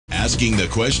asking the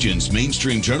questions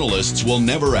mainstream journalists will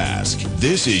never ask.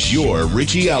 This is your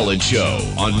Richie Allen Show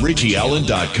on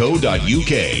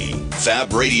richieallen.co.uk,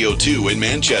 Fab Radio 2 in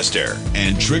Manchester,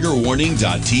 and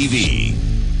triggerwarning.tv.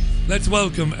 Let's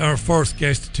welcome our first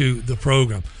guest to the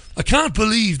programme. I can't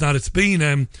believe that it's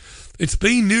been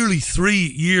nearly 3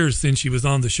 years since she was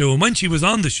on the show. And when she was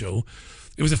on the show,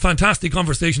 it was a fantastic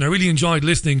conversation. I really enjoyed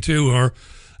listening to her.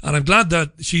 And I'm glad that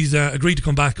she's agreed to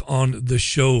come back on the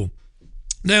show.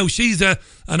 Now, she's an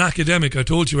academic. I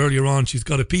told you earlier on, she's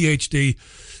got a PhD.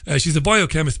 She's a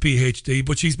biochemist PhD,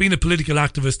 but she's been a political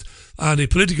activist and a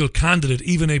political candidate,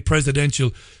 even a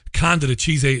presidential candidate.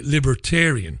 She's a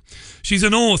libertarian. She's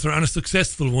an author and a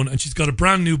successful one, and she's got a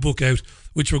brand new book out,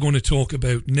 which we're going to talk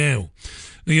about now.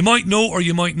 Now, you might know or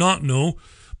you might not know,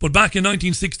 but back in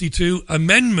 1962,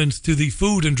 amendments to the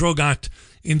Food and Drug Act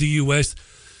in the US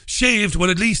shaved,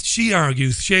 well, at least she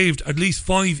argues, shaved at least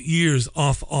 5 years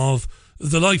off of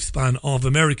the lifespan of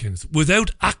Americans without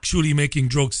actually making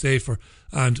drugs safer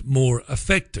and more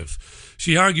effective.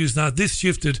 She argues that this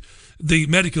shifted the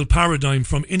medical paradigm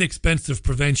from inexpensive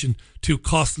prevention to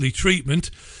costly treatment.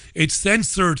 It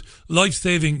censored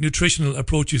life-saving nutritional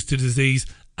approaches to disease,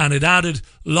 and it added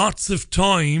lots of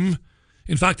time.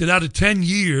 In fact, it added 10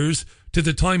 years to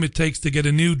the time it takes to get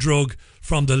a new drug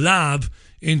from the lab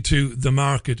into the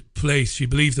marketplace. She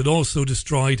believes it also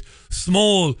destroyed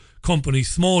small companies,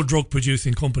 small drug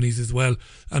producing companies as well,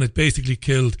 and it basically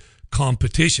killed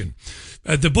competition.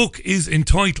 The book is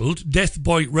entitled Death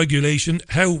by Regulation: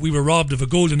 How We Were Robbed of a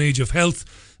Golden Age of Health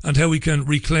and How We Can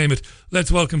Reclaim It. Let's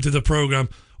welcome to the programme,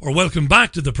 or welcome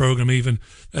back to the programme even,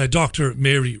 Dr.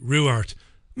 Mary Ruwart.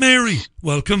 Mary,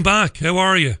 welcome back. How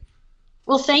are you?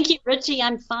 Well, thank you, Richie.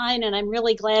 I'm fine, and I'm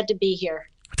really glad to be here.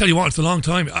 I tell you what, it's a long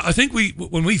time. I think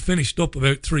when we finished up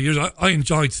about 3 years, I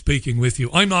enjoyed speaking with you.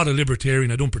 I'm not a libertarian.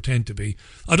 I don't pretend to be.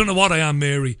 I don't know what I am,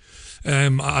 Mary.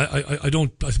 I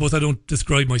suppose I don't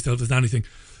describe myself as anything,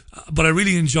 but I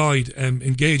really enjoyed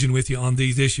engaging with you on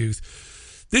these issues.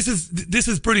 This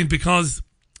is brilliant because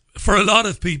for a lot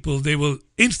of people, they will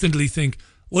instantly think,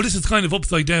 well, this is kind of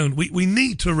upside down. We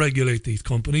need to regulate these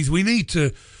companies. We need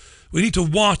to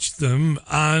watch them,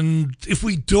 and if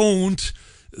we don't,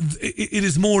 it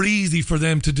is more easy for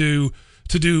them to do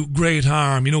great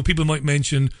harm. You know, people might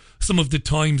mention some of the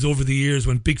times over the years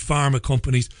when big pharma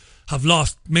companies have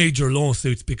lost major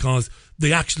lawsuits because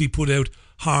they actually put out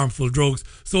harmful drugs.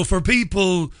 So for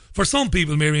some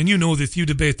people, Mary, and you know this, you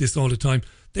debate this all the time,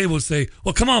 they will say,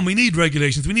 well, come on, we need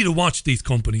regulations. We need to watch these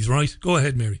companies, right? Go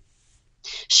ahead, Mary.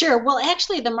 Sure. Well,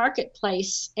 actually, the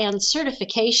marketplace and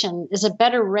certification is a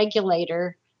better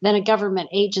regulator than a government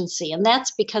agency. And that's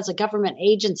because a government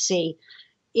agency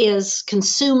is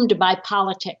consumed by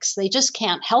politics. They just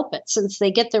can't help it since they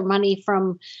get their money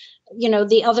from, in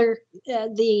the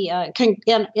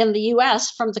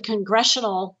U.S. from the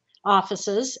congressional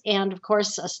offices. And of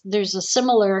course, there's a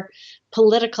similar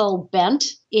political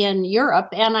bent in Europe.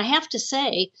 And I have to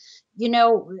say,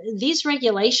 these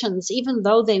regulations, even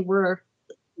though they were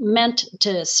meant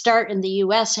to start in the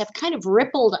U.S., have kind of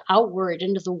rippled outward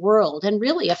into the world and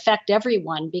really affect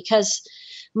everyone, because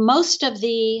most of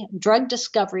the drug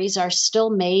discoveries are still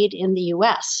made in the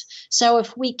U.S. So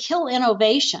if we kill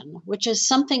innovation, which is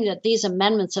something that these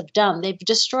amendments have done, they've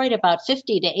destroyed about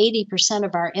 50 to 80%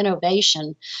 of our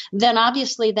innovation, then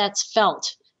obviously that's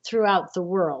felt throughout the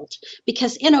world,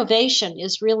 because innovation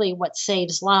is really what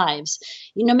saves lives.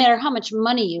 No matter how much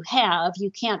money you have,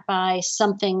 you can't buy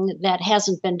something that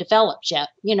hasn't been developed yet.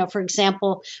 For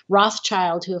example,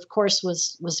 Rothschild, who of course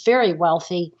was very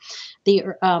wealthy,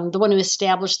 the one who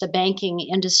established the banking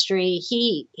industry,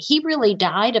 he really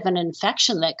died of an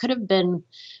infection that could have been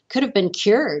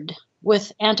cured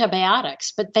with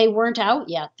antibiotics, but they weren't out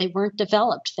yet. They weren't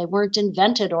developed. They weren't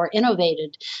invented or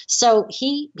innovated. So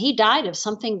he died of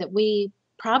something that we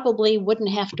probably wouldn't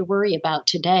have to worry about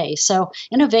today. So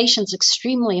innovation is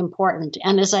extremely important.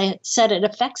 And as I said, it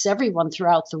affects everyone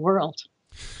throughout the world.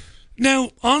 Now,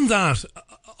 on that,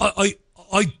 I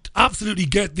absolutely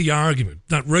get the argument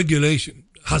that regulation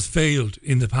has failed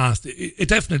in the past. It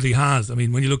definitely has. I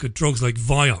mean, when you look at drugs like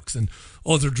Vioxx and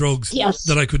other drugs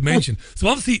that I could mention. So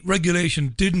obviously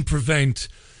regulation didn't prevent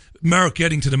Merck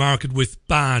getting to the market with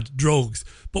bad drugs.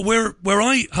 But where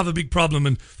I have a big problem,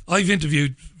 and I've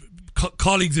interviewed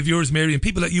colleagues of yours, Mary, and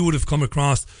people that you would have come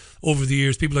across over the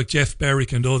years, people like Jeff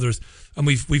Berwick and others, and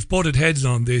we've butted heads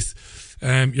on this.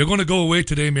 You're going to go away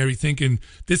today, Mary, thinking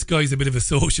this guy's a bit of a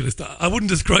socialist. I wouldn't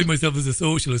describe myself as a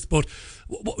socialist, but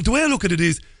the way I look at it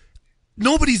is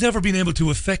nobody's ever been able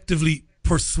to effectively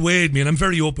persuade me, and I'm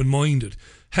very open-minded,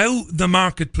 how the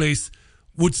marketplace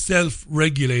would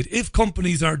self-regulate, if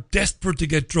companies are desperate to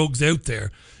get drugs out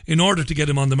there in order to get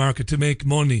them on the market to make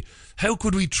money, how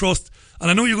could we trust? And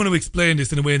I know you're going to explain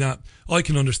this in a way that I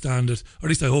can understand it, or at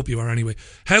least I hope you are anyway.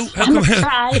 How come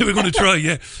we're going to try?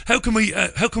 Yeah. How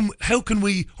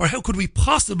could we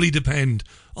possibly depend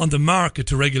on the market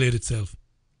to regulate itself?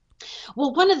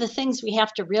 Well, one of the things we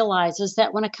have to realize is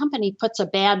that when a company puts a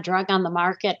bad drug on the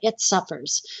market, it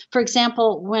suffers. For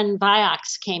example, when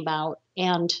Vioxx came out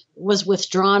and was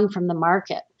withdrawn from the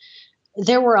market,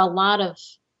 there were a lot of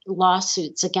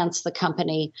lawsuits against the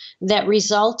company that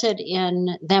resulted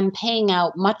in them paying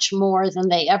out much more than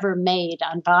they ever made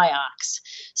on Vioxx.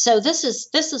 So this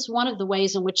is one of the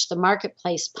ways in which the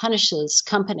marketplace punishes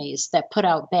companies that put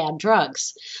out bad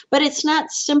drugs. But it's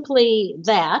not simply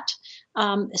that.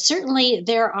 Certainly,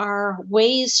 there are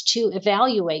ways to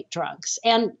evaluate drugs.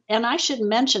 And I should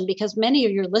mention, because many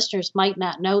of your listeners might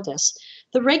not know this,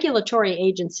 the regulatory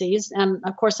agencies, and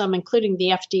of course I'm including the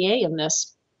FDA in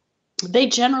this, they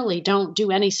generally don't do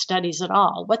any studies at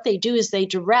all. What they do is they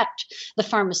direct the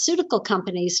pharmaceutical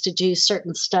companies to do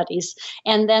certain studies.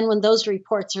 And then when those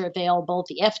reports are available,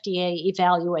 the FDA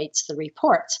evaluates the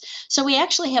reports. So we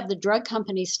actually have the drug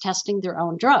companies testing their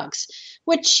own drugs,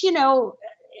 which,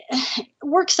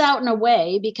 works out in a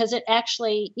way because it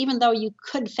actually, even though you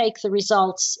could fake the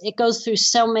results, it goes through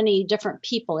so many different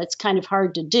people. It's kind of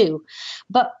hard to do.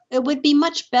 But it would be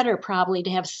much better probably to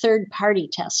have third-party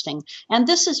testing. And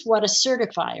this is what a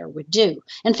certifier would do.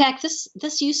 In fact,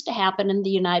 this used to happen in the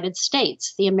United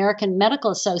States. The American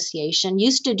Medical Association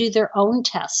used to do their own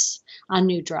tests on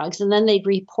new drugs, and then they'd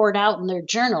report out in their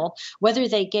journal whether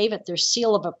they gave it their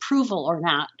seal of approval or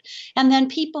not. And then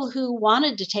people who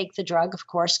wanted to take the drug, of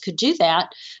course, could do that,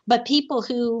 but people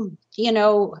who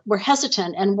were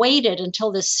hesitant and waited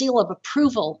until the seal of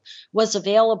approval was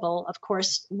available, of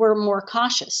course, were more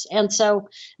cautious. And so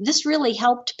this really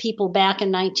helped people back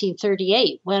in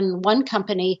 1938 when one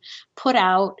company put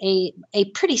out a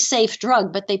pretty safe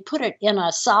drug, but they put it in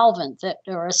a solvent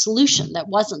or a solution that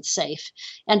wasn't safe,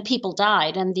 and people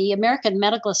died. And the American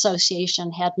Medical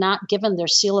Association had not given their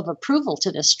seal of approval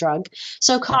to this drug,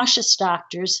 so cautious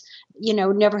doctors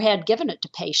never had given it to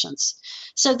patients.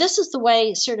 So this is the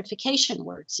way certification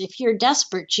works. If you're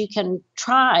desperate, you can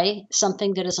try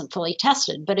something that isn't fully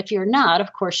tested. But if you're not,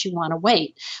 of course, you want to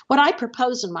wait. What I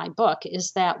propose in my book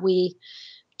is that we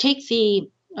take the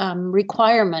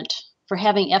requirement for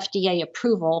having FDA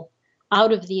approval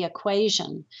out of the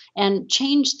equation and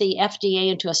change the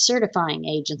FDA into a certifying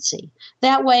agency.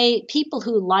 That way, people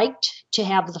who liked to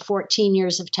have the 14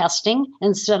 years of testing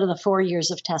instead of the 4 years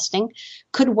of testing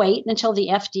could wait until the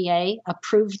FDA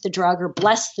approved the drug or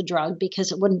blessed the drug,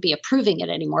 because it wouldn't be approving it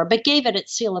anymore, but gave it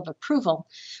its seal of approval.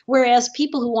 Whereas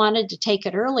people who wanted to take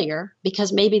it earlier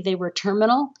because maybe they were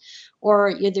terminal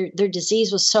or their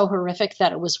disease was so horrific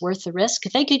that it was worth the risk,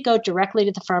 they could go directly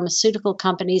to the pharmaceutical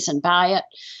companies and buy it,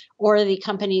 or the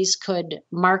companies could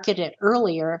market it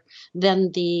earlier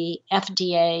than the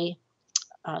FDA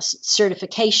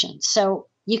certification. So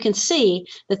you can see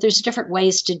that there's different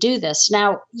ways to do this.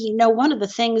 Now, one of the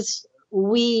things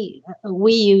we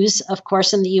use, of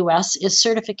course, in the U.S. is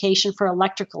certification for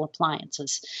electrical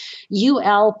appliances.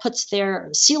 UL puts their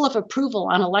seal of approval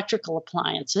on electrical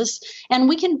appliances, and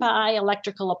we can buy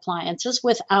electrical appliances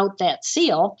without that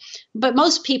seal, but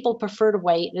most people prefer to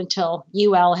wait until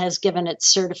UL has given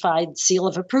its certified seal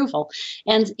of approval.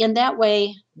 And in that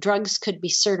way, drugs could be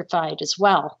certified as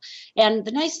well. And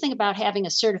the nice thing about having a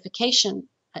certification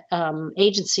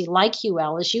agency like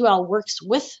UL is UL works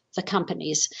with the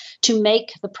companies to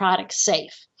make the product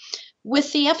safe.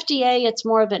 With the FDA, it's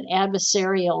more of an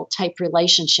adversarial type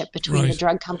relationship between the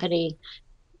drug company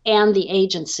and the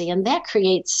agency, and that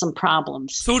creates some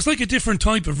problems. So it's like a different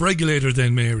type of regulator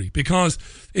then, Mary, because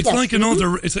it's like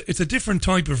another, it's a different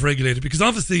type of regulator, because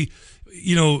obviously,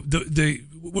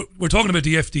 we're talking about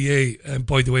the FDA,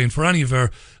 by the way, and for any of our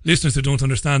listeners who don't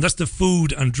understand, that's the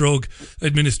Food and Drug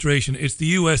Administration. It's the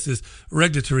US's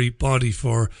regulatory body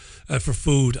for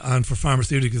food and for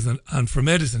pharmaceuticals and for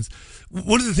medicines.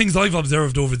 One of the things I've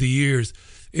observed over the years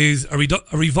is a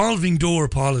revolving door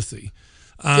policy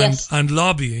and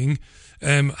lobbying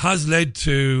has led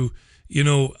to,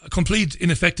 complete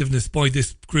ineffectiveness by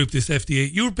this group, this FDA.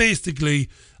 You're basically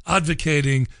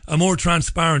advocating a more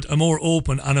transparent, a more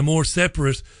open, and a more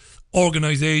separate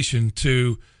organisation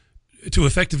to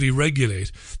effectively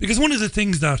regulate. Because one of the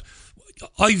things that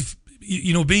I've,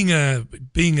 being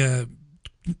a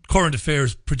current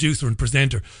affairs producer and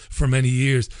presenter for many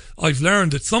years, I've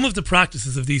learned that some of the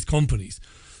practices of these companies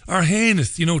are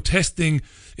heinous. Testing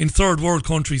in third world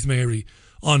countries, Mary,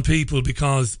 on people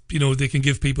because they can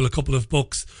give people a couple of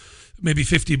bucks maybe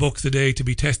 $50 a day to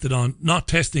be tested on, not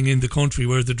testing in the country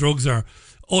where the drugs are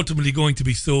ultimately going to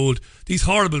be sold, these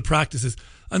horrible practices.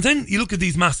 And then you look at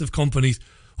these massive companies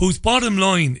whose bottom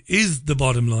line is the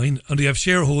bottom line, and they have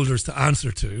shareholders to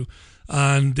answer to,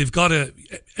 and they've got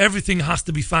everything has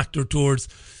to be factored towards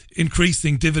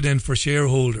increasing dividend for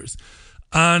shareholders.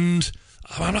 And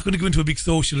I'm not going to go into a big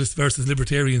socialist versus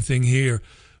libertarian thing here,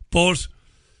 but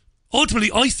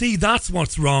ultimately I see that's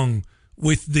what's wrong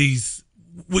with these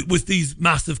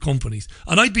massive companies,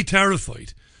 and I'd be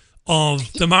terrified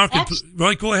of the market. Actually,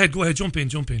 right, go ahead, jump in,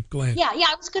 go ahead. Yeah,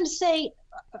 I was going to say,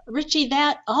 Richie,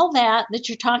 that all that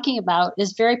you're talking about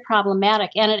is very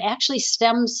problematic, and it actually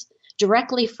stems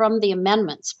directly from the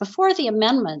amendments. Before the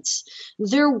amendments,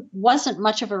 there wasn't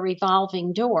much of a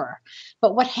revolving door.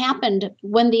 But what happened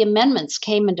when the amendments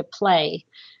came into play,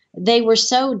 they were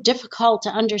so difficult to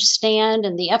understand,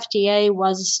 and the FDA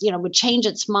would change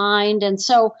its mind. And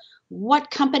so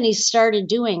what companies started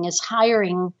doing is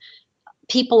hiring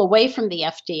people away from the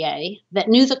FDA that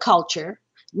knew the culture,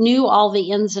 knew all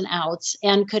the ins and outs,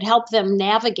 and could help them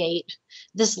navigate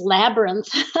this labyrinth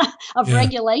of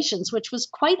regulations, which was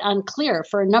quite unclear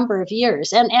for a number of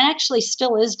years, and actually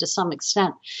still is to some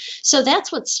extent. So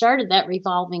that's what started that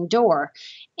revolving door.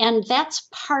 And that's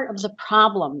part of the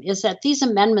problem, is that these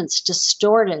amendments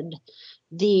distorted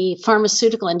the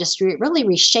pharmaceutical industry. It really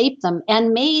reshaped them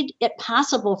and made it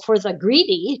possible for the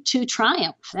greedy to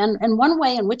triumph. And one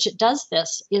way in which it does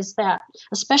this is that,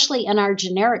 especially in our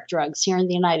generic drugs here in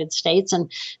the United States,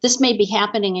 and this may be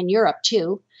happening in Europe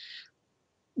too,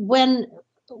 when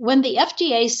the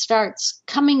FDA starts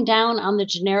coming down on the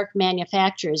generic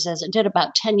manufacturers, as it did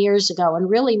about 10 years ago, and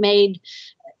really made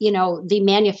the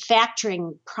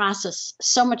manufacturing process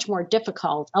so much more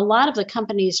difficult, a lot of the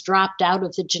companies dropped out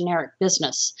of the generic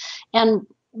business. And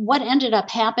what ended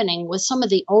up happening was some of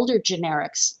the older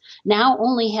generics now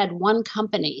only had one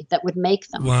company that would make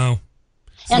them. Wow.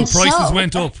 So and prices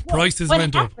went up. Prices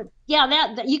went up. Yeah,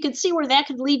 that you could see where that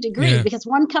could lead to greed, because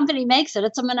one company makes it.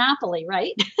 It's a monopoly,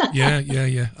 right?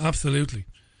 Yeah, absolutely.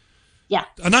 Yeah.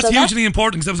 And that's hugely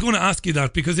important, because I was going to ask you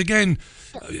that, because again,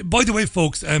 by the way,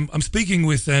 folks, I'm speaking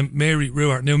with Mary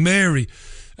Ruwart. Now, Mary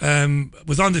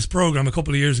was on this program a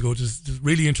couple of years ago. It was a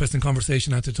really interesting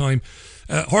conversation at the time.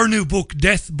 Her new book,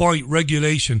 Death by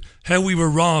Regulation, How We Were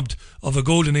Robbed of a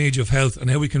Golden Age of Health and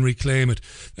How We Can Reclaim It.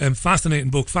 Fascinating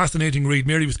book, fascinating read.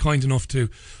 Mary was kind enough to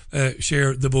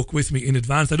share the book with me in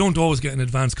advance. I don't always get an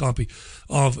advance copy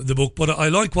of the book, but I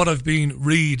like what I've been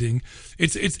reading.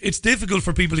 It's difficult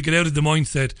for people to get out of the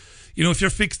mindset, if you're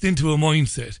fixed into a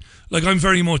mindset. Like, I'm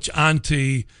very much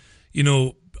anti,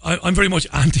 I'm very much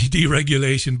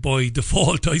anti-deregulation by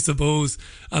default, I suppose,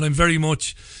 and I'm very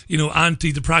much,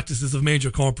 anti the practices of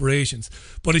major corporations.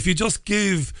 But if you just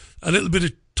give a little bit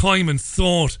of time and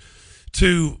thought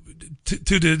to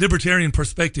the libertarian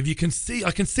perspective,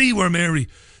 I can see where Mary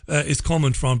is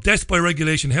coming from. Death by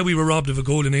Regulation, How We Were Robbed of a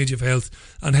Golden Age of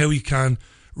Health and How We Can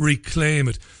Reclaim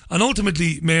It. And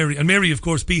ultimately, Mary, of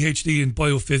course, PhD in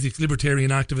biophysics, libertarian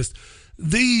activist.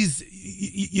 These,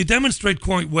 you demonstrate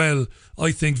quite well,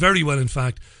 I think, very well in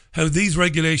fact, how these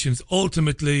regulations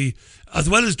ultimately, as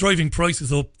well as driving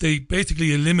prices up, they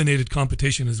basically eliminated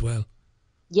competition as well.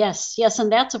 Yes,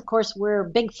 and that's, of course, where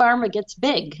Big Pharma gets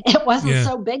big. It wasn't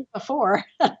so big before.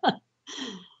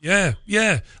 Yeah.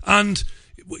 And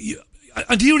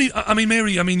do you,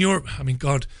 Mary,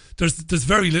 God, there's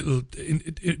very little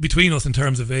in between us in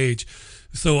terms of age.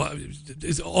 So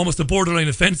it's almost a borderline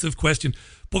offensive question.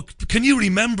 But can you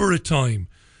remember a time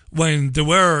when there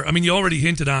were, you already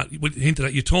hinted at,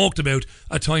 you talked about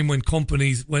a time when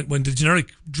companies, when the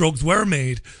generic drugs were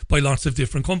made by lots of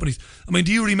different companies.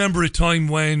 Do you remember a time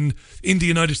when in the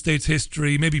United States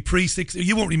history, maybe pre-60,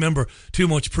 you won't remember too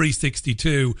much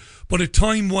pre-62, but a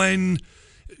time when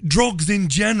drugs in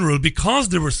general, because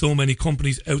there were so many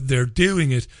companies out there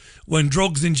doing it, when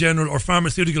drugs in general or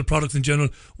pharmaceutical products in general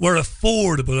were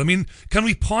affordable? Can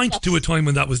we point to a time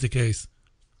when that was the case?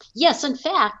 Yes, in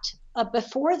fact,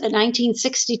 before the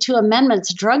 1962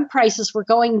 amendments, drug prices were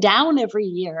going down every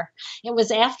year. It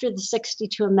was after the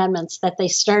 62 amendments that they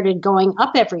started going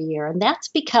up every year. And that's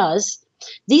because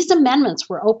these amendments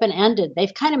were open-ended.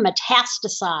 They've kind of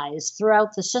metastasized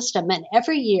throughout the system. And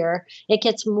every year it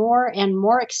gets more and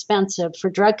more expensive for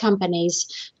drug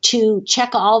companies to check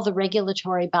all the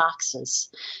regulatory boxes.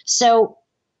 So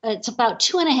it's about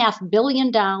 $2.5 billion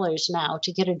now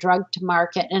to get a drug to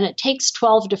market, and it takes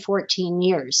 12 to 14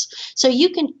 years. So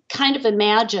you can kind of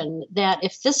imagine that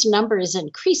if this number is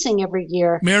increasing every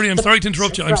year. Mary, I'm sorry to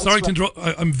interrupt you.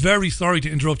 I'm very sorry to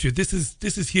interrupt you. This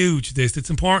is huge. It's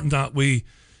important that we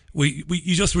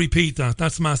you just repeat that.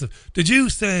 That's massive. Did you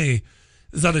say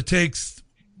that it takes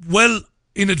well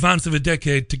in advance of a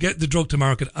decade to get the drug to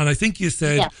market. And I think you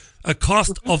said a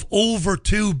cost of over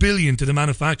 $2 billion to the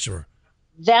manufacturer.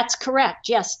 That's correct.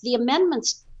 Yes. The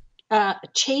amendments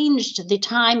changed the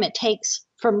time it takes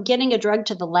from getting a drug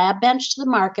to the lab bench to the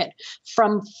market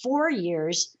from 4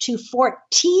 years to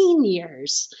 14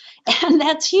 years. And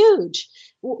that's huge.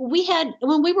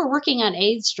 When we were working on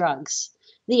AIDS drugs,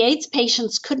 the AIDS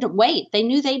patients couldn't wait. They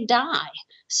knew they'd die.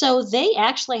 So they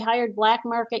actually hired black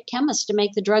market chemists to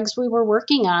make the drugs we were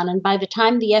working on. And by the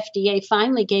time the FDA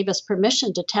finally gave us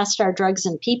permission to test our drugs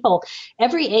in people,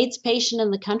 every AIDS patient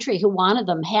in the country who wanted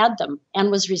them had them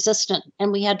and was resistant.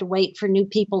 And we had to wait for new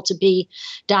people to be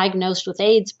diagnosed with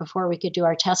AIDS before we could do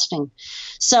our testing.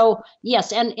 So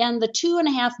yes, and the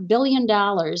 $2.5 billion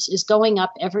is going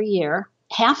up every year.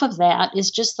 Half of that is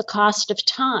just the cost of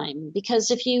time, because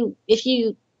if you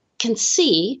can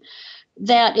see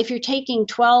that if you're taking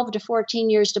 12 to 14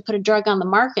 years to put a drug on the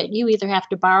market, you either have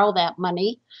to borrow that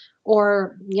money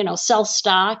or, sell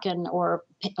stock or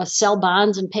sell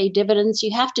bonds and pay dividends.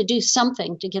 You have to do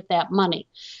something to get that money.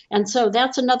 And so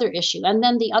that's another issue. And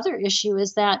then the other issue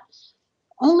is that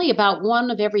only about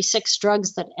 1 of every 6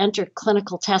 drugs that enter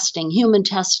clinical testing, human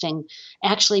testing,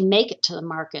 actually make it to the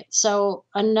market. So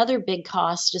another big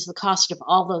cost is the cost of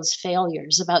all those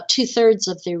failures. About 2/3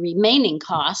 of the remaining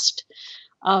cost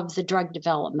of the drug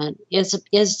development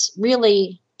is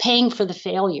really paying for the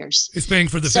failures. It's paying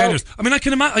for the failures. I mean, I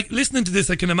can imagine, listening to this,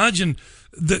 I can imagine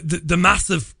the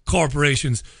massive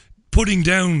corporations putting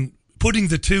the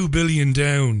 $2 billion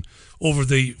down over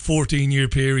the 14-year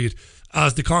period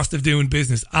as the cost of doing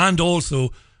business, and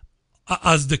also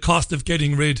as the cost of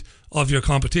getting rid of your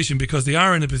competition, because they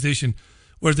are in a position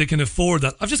where they can afford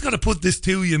that. I've just got to put this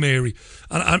to you, Mary,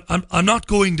 and I'm not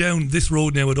going down this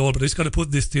road now at all, but I just got to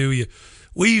put this to you.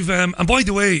 We've, and by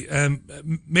the way,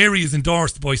 Mary is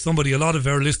endorsed by somebody a lot of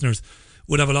our listeners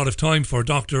would have a lot of time for.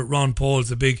 Dr. Ron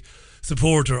Paul's a big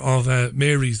supporter of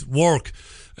Mary's work.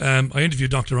 I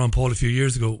interviewed Dr. Ron Paul a few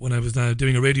years ago when I was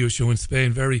doing a radio show in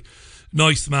Spain. Very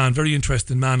nice man, very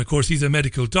interesting man. Of course, he's a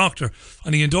medical doctor,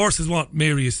 and he endorses what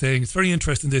Mary is saying. It's very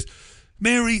interesting, this.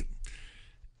 Mary,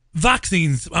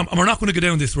 vaccines, and we're not going to go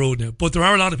down this road now, but there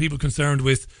are a lot of people concerned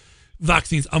with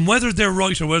vaccines, and whether they're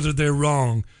right or whether they're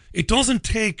wrong, it doesn't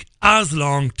take as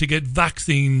long to get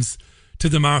vaccines to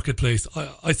the marketplace.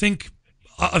 I think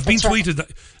I've been tweeted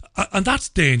that, and that's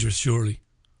dangerous, surely.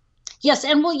 Yes,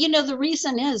 and the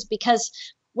reason is because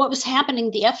what was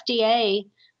happening, the FDA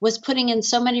was putting in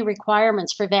so many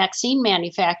requirements for vaccine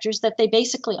manufacturers that they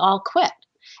basically all quit.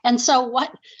 And so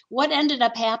what ended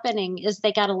up happening is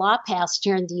they got a law passed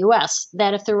here in the U.S.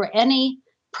 that if there were any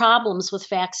problems with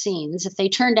vaccines, if they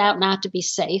turned out not to be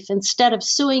safe, instead of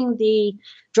suing the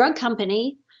drug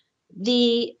company,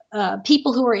 the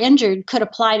people who were injured could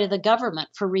apply to the government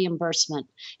for reimbursement.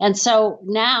 And so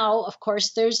now, of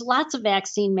course, there's lots of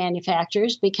vaccine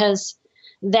manufacturers because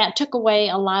that took away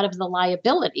a lot of the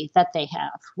liability that they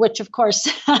have, which of course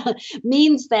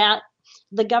means that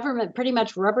the government pretty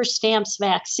much rubber stamps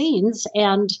vaccines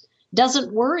and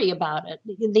doesn't worry about it.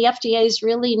 The FDA is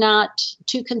really not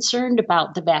too concerned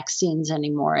about the vaccines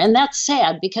anymore. And that's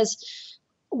sad, because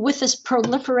with this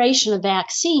proliferation of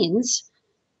vaccines,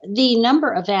 the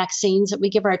number of vaccines that we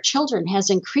give our children has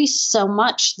increased so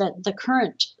much that the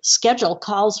current schedule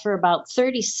calls for about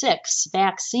 36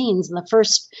 vaccines in the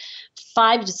first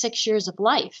 5 to 6 years of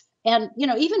life. And,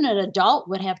 even an adult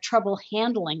would have trouble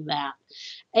handling that.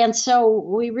 And so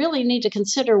we really need to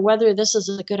consider whether this is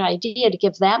a good idea to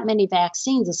give that many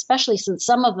vaccines, especially since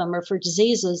some of them are for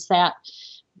diseases that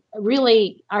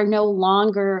really are no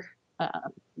longer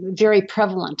very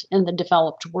prevalent in the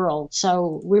developed world.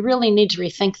 So we really need to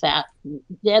rethink that.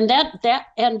 And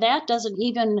that doesn't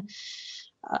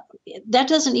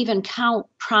even count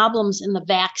problems in the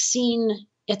vaccine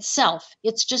itself.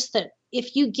 It's just that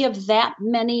if you give that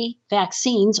many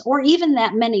vaccines or even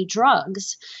that many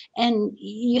drugs, and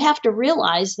you have to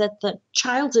realize that the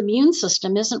child's immune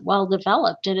system isn't well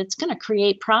developed, and it's going to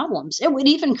create problems. It would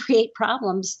even create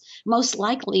problems most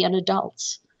likely in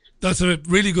adults. That's a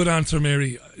really good answer,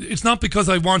 Mary. It's not because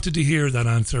I wanted to hear that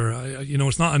answer.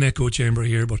 It's not an echo chamber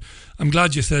here, but I'm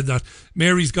glad you said that.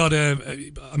 Mary's got I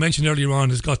mentioned earlier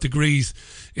on, has got degrees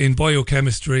in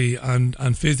biochemistry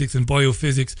and physics and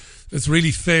biophysics. It's really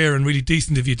fair and really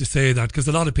decent of you to say that, because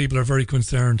a lot of people are very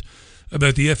concerned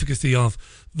about the efficacy of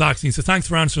vaccines. So thanks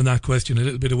for answering that question a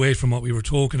little bit away from what we were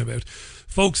talking about.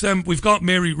 Folks, we've got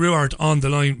Mary Ruwart on the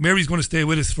line. Mary's going to stay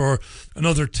with us for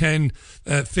another 10,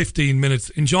 15 minutes,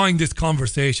 enjoying this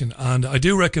conversation. And I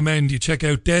do recommend you check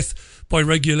out Death by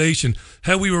Regulation,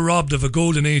 How We Were Robbed of a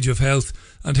Golden Age of Health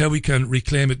and how we can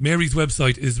reclaim it. Mary's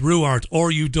website is Ruwart,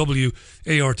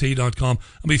 RUWART.com.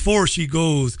 And before she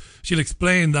goes, she'll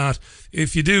explain that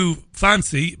if you do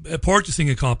fancy purchasing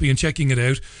a copy and checking it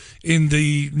out, in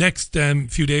the next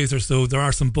few days or so, there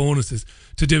are some bonuses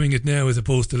to doing it now as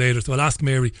opposed to later. So I'll ask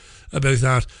Mary about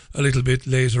that a little bit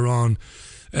later on.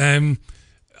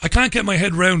 I can't get my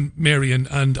head around, Mary, and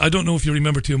I don't know if you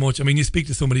remember too much. I mean, you speak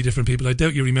to so many different people. I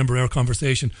doubt you remember our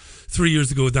conversation 3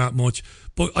 years ago that much.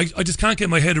 But I just can't get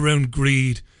my head around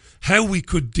greed, how we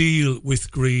could deal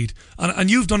with greed.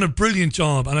 And you've done a brilliant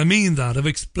job, and I mean that, of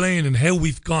explaining how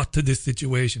we've got to this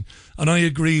situation. And I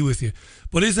agree with you.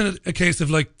 But isn't it a case of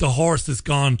like the horse is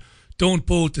gone, don't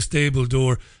bolt the stable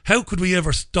door? How could we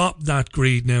ever stop that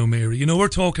greed now, Mary? You know, we're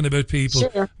talking about people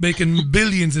making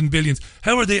billions and billions.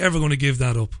 How are they ever going to give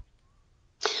that up?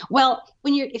 Well,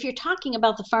 if you're talking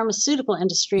about the pharmaceutical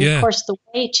industry, of course, the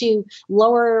way to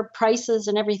lower prices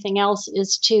and everything else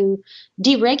is to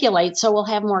deregulate, so we'll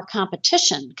have more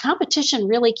competition. Competition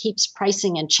really keeps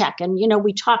pricing in check. And, you know,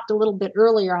 we talked a little bit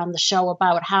earlier on the show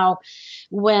about how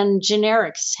when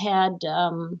generics had,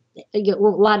 a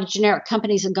lot of generic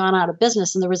companies had gone out of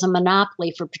business and there was a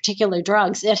monopoly for particular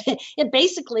drugs, it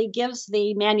basically gives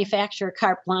the manufacturer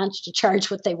carte blanche to charge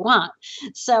what they want.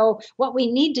 So what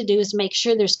we need to do is make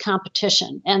sure there's competition.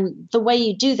 And the way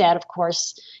you do that, of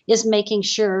course, is making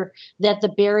sure that the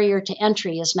barrier to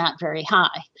entry is not very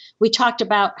high. We talked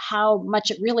about how much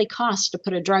it really costs to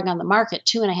put a drug on the market,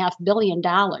 $2.5 billion.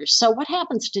 So what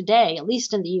happens today, at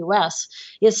least in the U.S.,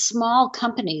 is small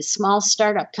companies, small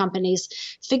startup companies,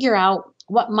 figure out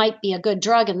what might be a good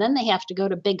drug, and then they have to go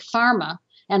to big pharma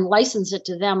and license it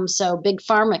to them so big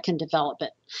pharma can develop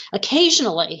it.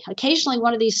 Occasionally,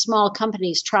 one of these small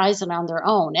companies tries it on their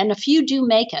own, and a few do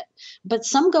make it, but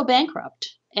some go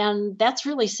bankrupt. And that's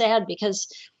really sad because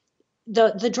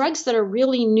the drugs that are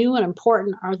really new and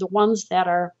important are the ones that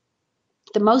are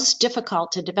the most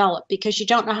difficult to develop because you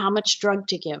don't know how much drug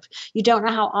to give. You don't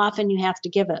know how often you have to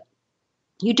give it.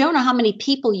 You don't know how many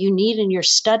people you need in your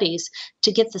studies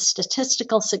to get the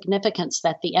statistical significance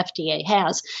that the FDA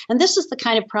has. And this is the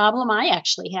kind of problem I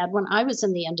actually had when I was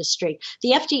in the industry.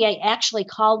 The FDA actually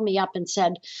called me up and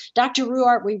said, Dr.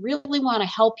 Ruwart, we really want to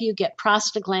help you get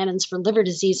prostaglandins for liver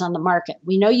disease on the market.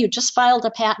 We know you just filed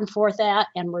a patent for that,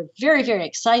 and we're very, very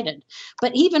excited.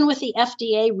 But even with the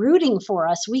FDA rooting for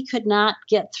us, we could not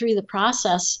get through the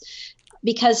process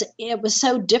because it was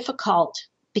so difficult,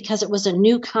 because it was a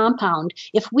new compound.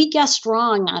 If we guessed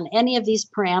wrong on any of these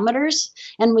parameters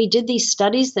and we did these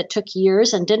studies that took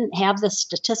years and didn't have the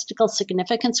statistical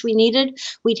significance we needed,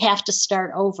 we'd have to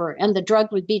start over and the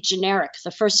drug would be generic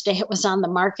the first day it was on the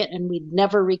market and we'd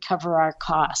never recover our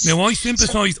costs. Now, I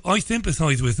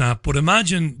sympathise with that, but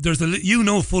imagine you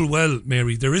know full well,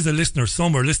 Mary, there is a listener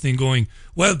somewhere listening going,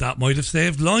 well, that might have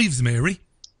saved lives, Mary.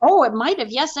 Oh, it might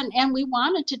have, yes, and we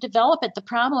wanted to develop it. The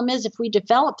problem is if we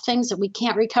develop things that we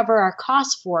can't recover our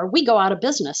costs for, we go out of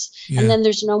business, and then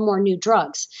there's no more new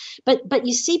drugs. But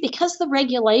you see, because the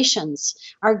regulations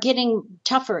are getting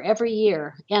tougher every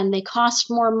year, and they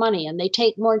cost more money, and they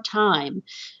take more time,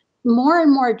 more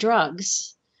and more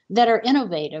drugs that are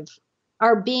innovative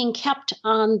are being kept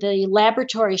on the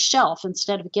laboratory shelf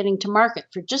instead of getting to market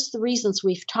for just the reasons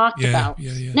we've talked about.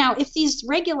 Now, if these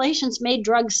regulations made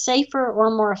drugs safer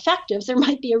or more effective, there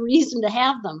might be a reason to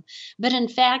have them. But in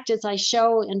fact, as I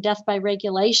show in Death by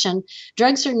Regulation,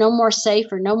 drugs are no more safe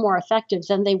or no more effective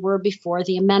than they were before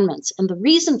the amendments. And the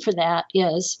reason for that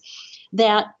is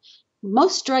that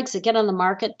most drugs that get on the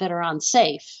market that are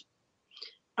unsafe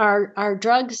are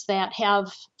drugs that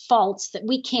have faults that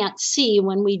we can't see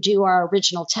when we do our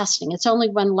original testing. It's only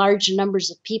when large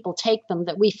numbers of people take them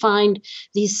that we find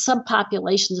these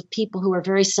subpopulations of people who are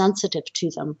very sensitive to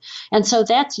them. And so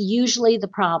that's usually the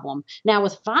problem. Now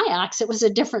with Vioxx, it was a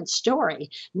different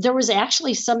story. There was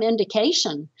actually some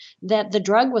indication that the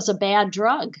drug was a bad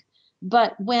drug.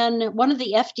 But when one of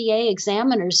the FDA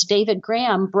examiners, David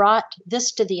Graham, brought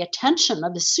this to the attention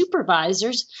of his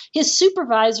supervisors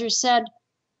said,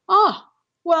 oh,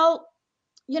 well,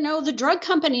 you know, the drug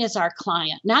company is our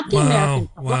client, not the American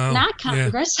public, not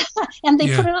Congress. And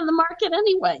they put it on the market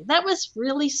anyway. That was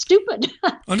really stupid.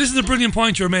 And this is a brilliant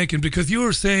point you're making, because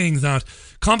you're saying that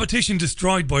competition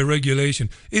destroyed by regulation.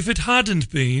 If it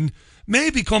hadn't been,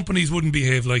 maybe companies wouldn't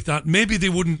behave like that. Maybe they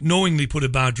wouldn't knowingly put a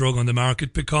bad drug on the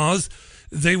market because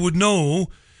they would know,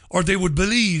 or they would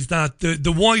believe that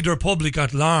the wider public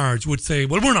at large would say,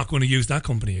 well, we're not going to use that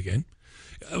company again.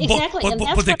 Exactly.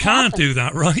 But they can't do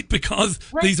that, right? Because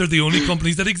these are the only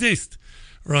companies that exist.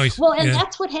 Right. Well, and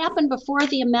that's what happened before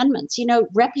the amendments. You know,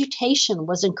 reputation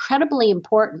was incredibly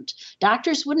important.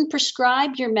 Doctors wouldn't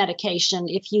prescribe your medication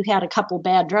if you had a couple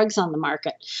bad drugs on the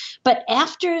market. But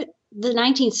after the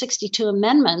 1962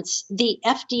 amendments, the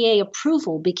FDA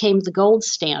approval became the gold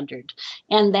standard.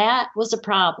 And that was a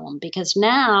problem because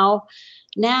now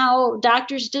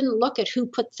doctors didn't look at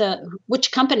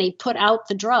which company put out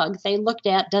the drug. They looked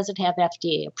at, does it have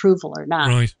FDA approval or not?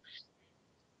 Right.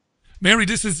 Mary,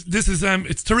 this is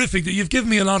it's terrific that you've given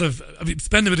me a lot of. I've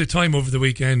spent a bit of time over the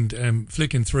weekend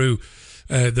flicking through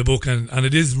the book, and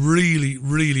it is really,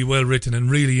 really well written and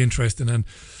really interesting, and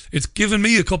it's given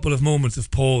me a couple of moments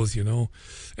of pause, you know,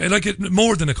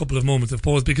 more than a couple of moments of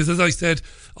pause, because as I said,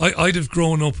 I'd have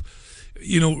grown up,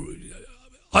 you know.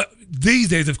 These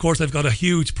days, of course, I've got a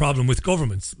huge problem with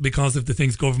governments because of the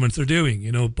things governments are doing,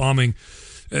 you know, bombing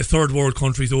third world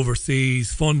countries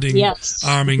overseas, funding,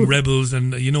 arming rebels,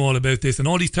 and you know all about this, and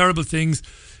all these terrible things.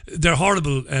 They're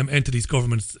horrible entities,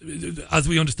 governments, as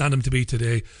we understand them to be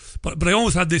today. But I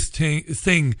always had this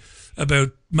thing about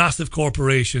massive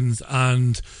corporations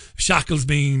and shackles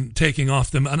being taken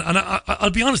off them. And I'll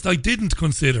be honest, I didn't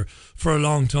consider for a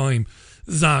long time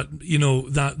that, you know,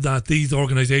 that these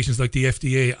organizations like the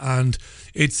FDA and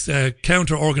its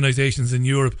counter organizations in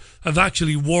Europe have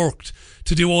actually worked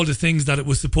to do all the things that it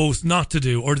was supposed not to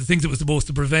do, or the things it was supposed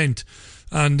to prevent.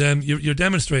 And you're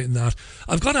demonstrating that.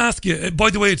 I've got to ask you,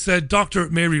 by the way, it's Dr.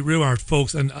 Mary Ruwart,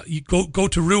 folks, and you go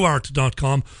to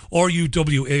ruwart.com,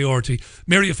 Ruwart.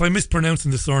 Mary, if I'm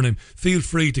mispronouncing the surname, feel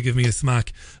free to give me a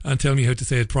smack and tell me how to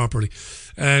say it properly.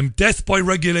 Death by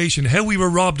Regulation, How We Were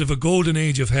Robbed of a Golden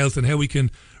Age of Health and How We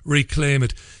Can Reclaim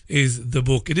It, is the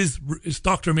book. It's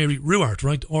Dr. Mary Ruwart,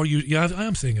 right? I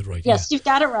am saying it right. Yes, you've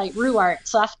got it right. Ruwart,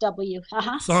 soft W.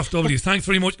 Soft W. Thanks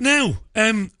very much. Now,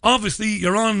 obviously,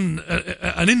 you're on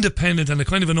an independent and a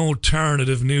kind of an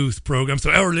alternative news program,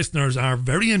 so our listeners are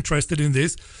very interested in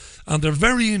this, and they're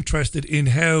very interested in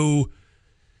how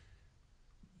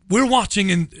we're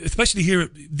watching, especially here,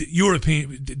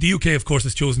 the UK, of course,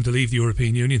 has chosen to leave the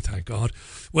European Union. Thank God.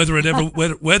 Whether it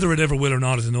ever will or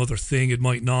not is another thing. It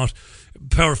might not.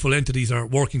 Powerful entities are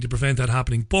working to prevent that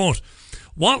happening. But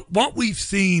what we've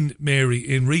seen, Mary,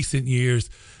 in recent years,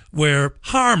 where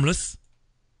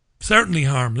certainly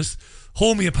harmless,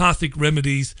 homeopathic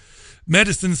remedies,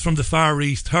 medicines from the Far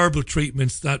East, herbal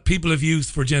treatments that people have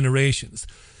used for generations,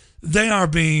 they are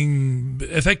being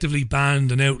effectively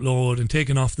banned and outlawed and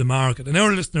taken off the market. And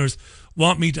our listeners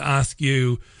want me to ask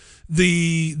you,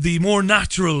 the more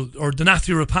natural, or the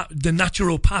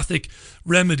naturopathic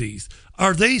remedies,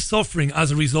 are they suffering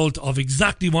as a result of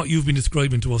exactly what you've been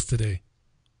describing to us today?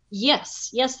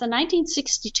 Yes. The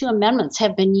 1962 amendments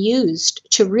have been used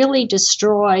to really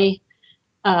destroy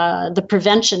the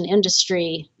prevention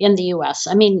industry in the U.S.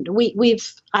 I mean,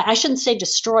 I shouldn't say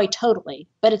destroy totally,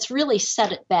 but it's really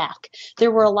set it back.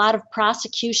 There were a lot of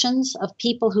prosecutions of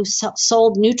people who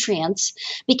sold nutrients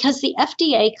because the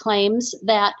FDA claims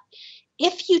that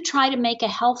if you try to make a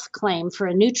health claim for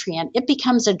a nutrient, it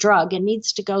becomes a drug and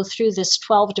needs to go through this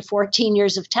 12 to 14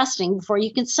 years of testing before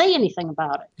you can say anything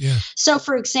about it. Yeah. So,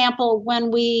 for example, when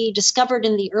we discovered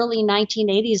in the early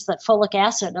 1980s that folic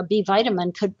acid, a B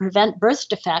vitamin, could prevent birth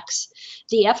defects,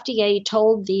 the FDA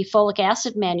told the folic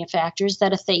acid manufacturers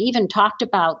that if they even talked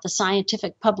about the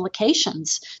scientific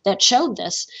publications that showed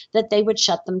this, that they would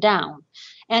shut them down.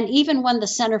 And even when the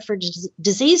Center for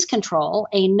Disease Control,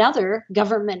 another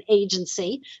government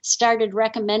agency, started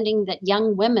recommending that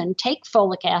young women take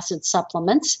folic acid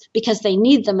supplements because they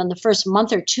need them in the first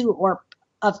month or two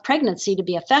of pregnancy to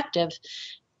be effective,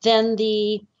 then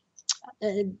the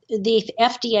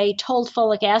FDA told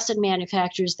folic acid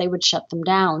manufacturers they would shut them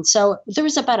down. So there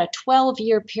was about a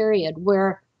 12-year period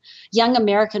where young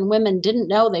American women didn't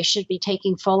know they should be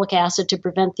taking folic acid to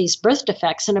prevent these birth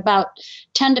defects. And about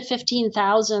 10 to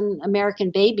 15,000 American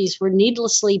babies were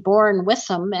needlessly born with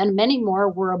them, and many more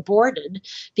were aborted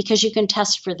because you can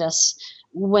test for this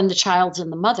when the child's in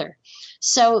the mother.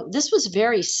 So this was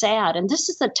very sad. And this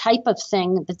is the type of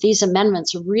thing that these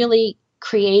amendments really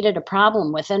created a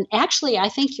problem with. And actually, I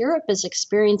think Europe is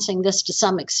experiencing this to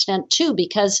some extent too,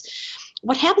 because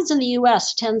what happens in the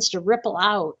U.S. tends to ripple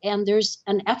out, and there's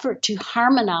an effort to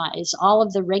harmonize all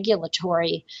of the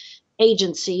regulatory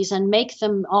agencies and make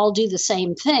them all do the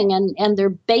same thing. And their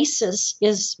basis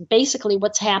is basically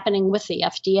what's happening with the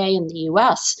FDA in the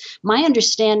U.S. My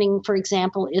understanding, for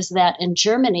example, is that in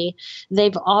Germany,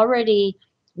 they've already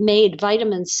made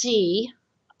vitamin C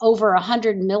over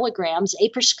 100 milligrams a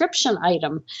prescription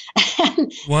item.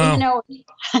 And, wow. You know,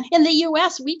 in the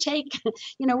U.S., we take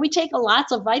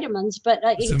lots of vitamins, but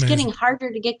it's getting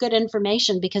harder to get good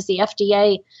information because the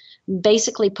FDA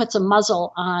basically puts a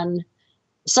muzzle on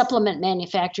supplement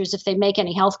manufacturers if they make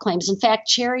any health claims. In fact,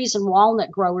 cherries and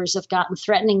walnut growers have gotten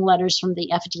threatening letters from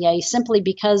the FDA simply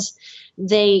because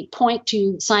they point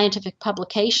to scientific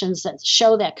publications that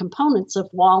show that components of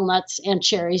walnuts and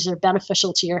cherries are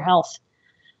beneficial to your health.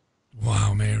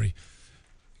 Wow, Mary.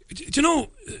 Do you know,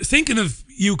 thinking of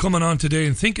you coming on today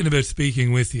and thinking about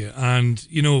speaking with you, and,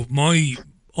 you know, my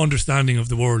understanding of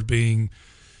the world being,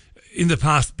 in the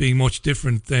past, being much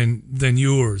different than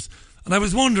yours. And I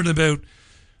was wondering about,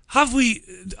 have we,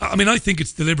 I mean, I think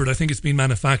it's deliberate. I think it's been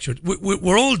manufactured.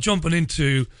 We're all jumping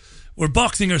into, we're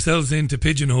boxing ourselves into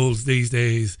pigeonholes these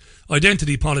days.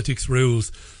 Identity politics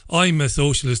rules. I'm a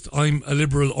socialist, I'm a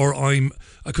liberal, or I'm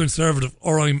a conservative,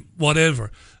 or I'm whatever.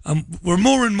 We're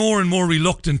more and more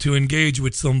reluctant to engage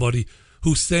with somebody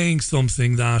who's saying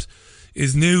something that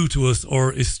is new to us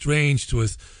or is strange to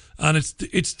us. And it's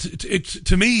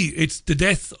to me, it's the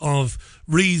death of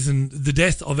reason, the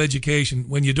death of education,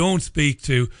 when you don't speak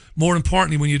to, more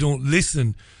importantly, when you don't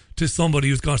listen to somebody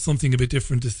who's got something a bit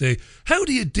different to say. How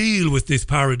do you deal with this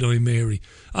paradigm, Mary?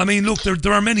 I mean, look,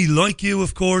 there are many like you,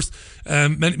 of course,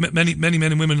 many men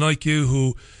and women like you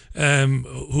who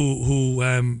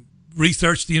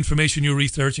research the information you're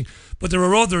researching, but there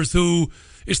are others who,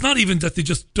 it's not even that they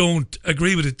just don't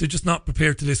agree with it, they're just not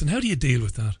prepared to listen. How do you deal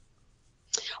with that?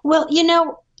 Well, you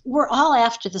know, we're all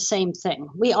after the same thing.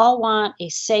 We all want a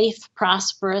safe,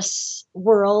 prosperous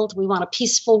world. We want a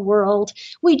peaceful world.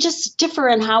 We just differ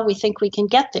in how we think we can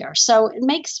get there. So it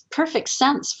makes perfect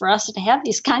sense for us to have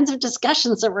these kinds of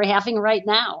discussions that we're having right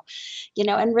now. You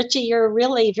know, and Richie, you're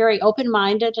really very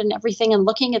open-minded and everything and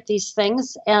looking at these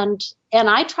things. And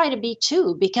I try to be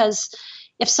too, because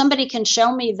if somebody can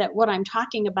show me that what I'm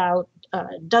talking about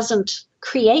doesn't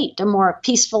create a more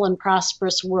peaceful and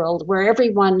prosperous world where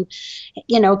everyone,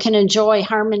 you know, can enjoy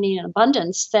harmony and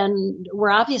abundance, then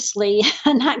we're obviously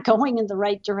not going in the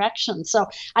right direction. So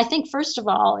I think, first of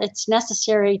all, it's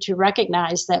necessary to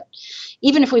recognize that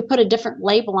even if we put a different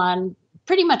label on,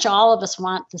 pretty much all of us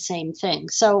want the same thing.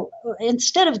 So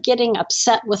instead of getting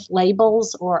upset with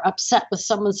labels or upset with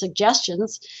someone's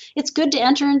suggestions, it's good to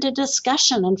enter into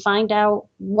discussion and find out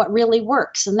what really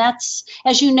works. And that's,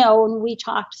 as you know, when we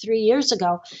talked 3 years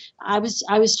ago, I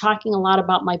was talking a lot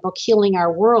about my book, Healing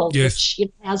Our World, yes, which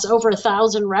has over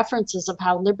 1,000 references of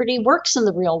how liberty works in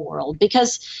the real world.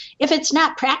 Because if it's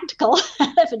not practical,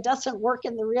 if it doesn't work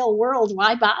in the real world,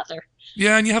 why bother?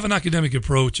 Yeah, and you have an academic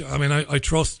approach. I mean, I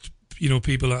trust, you know,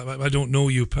 people, I don't know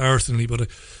you personally,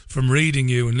 but from reading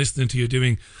you and listening to you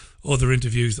doing other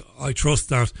interviews, I trust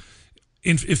that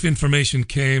if information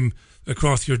came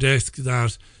across your desk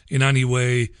that in any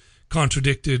way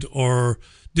contradicted or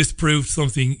disproved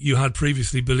something you had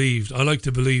previously believed, I like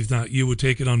to believe that you would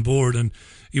take it on board and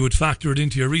you would factor it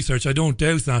into your research. I don't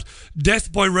doubt that.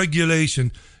 Death by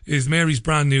Regulation is Mary's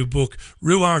brand new book.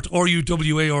 Ruwart,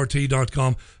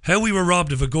 RUWART.com. How we were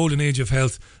robbed of a golden age of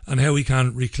health and how we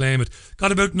can reclaim it.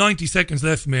 Got about 90 seconds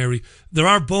left, Mary. There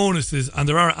are bonuses and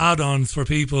there are add-ons for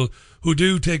people who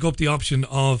do take up the option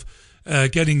of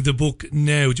getting the book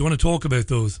now. Do you want to talk about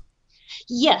those?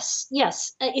 Yes.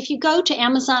 If you go to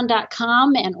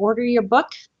Amazon.com and order your book,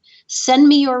 send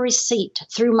me your receipt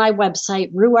through my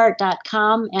website,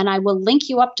 Ruwart.com, and I will link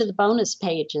you up to the bonus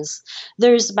pages.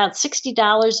 There's about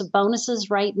 $60 of bonuses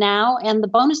right now, and the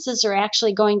bonuses are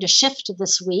actually going to shift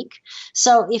this week.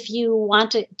 So if you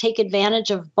want to take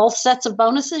advantage of both sets of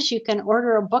bonuses, you can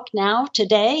order a book now,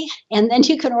 today, and then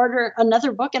you can order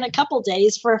another book in a couple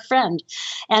days for a friend.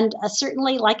 And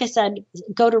certainly, like I said,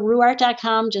 go to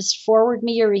Ruwart.com, just forward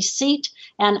me your receipt,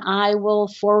 and I will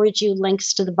forward you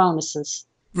links to the bonuses.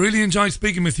 Really enjoyed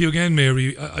speaking with you again,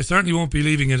 Mary. I certainly won't be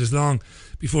leaving it as long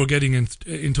before getting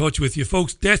in touch with you.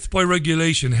 Folks, Death by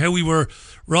Regulation, How We Were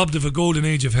Robbed of a Golden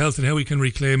Age of Health and How We Can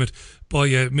Reclaim It,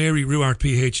 by Mary Ruwart,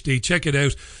 PhD. Check it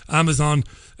out,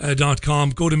 Amazon.com.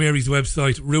 Go to Mary's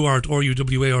website, Ruwart,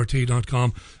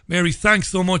 RUWART.com. Mary, thanks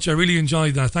so much. I really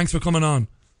enjoyed that. Thanks for coming on.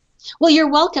 Well, you're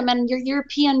welcome, and your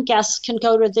European guests can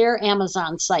go to their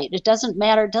Amazon site. It doesn't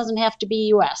matter. It doesn't have to be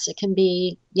U.S. It can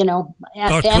be, you know,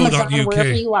 at Amazon or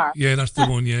wherever you are. Yeah, that's the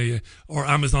one, yeah. Or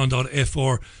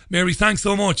Amazon.fr. Mary, thanks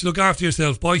so much. Look after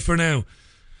yourself. Bye for now.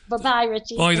 Bye-bye,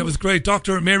 Richie. Bye, that was great.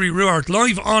 Dr. Mary Ruwart,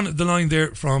 live on the line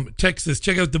there from Texas.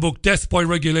 Check out the book, Death by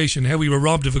Regulation, How We Were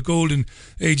Robbed of a Golden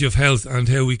Age of Health and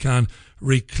How We Can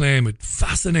Reclaim It.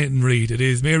 Fascinating read, it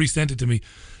is. Mary sent it to me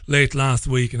late last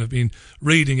week, and I've been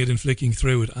reading it and flicking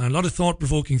through it, and a lot of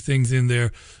thought-provoking things in there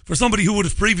for somebody who would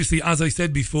have previously, as I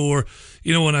said before,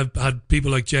 you know, when I've had people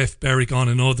like Jeff Berwick on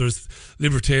and others,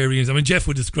 libertarians. I mean, Jeff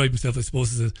would describe himself, I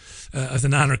suppose, as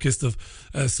an anarchist of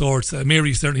sorts.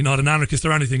 Mary's certainly not an anarchist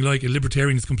or anything like it.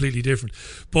 Libertarian is completely different.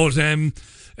 But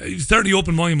it's certainly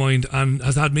opened my mind and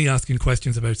has had me asking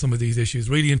questions about some of these issues.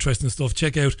 Really interesting stuff.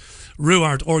 Check out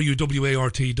Ruwart,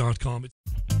 RUWART.com.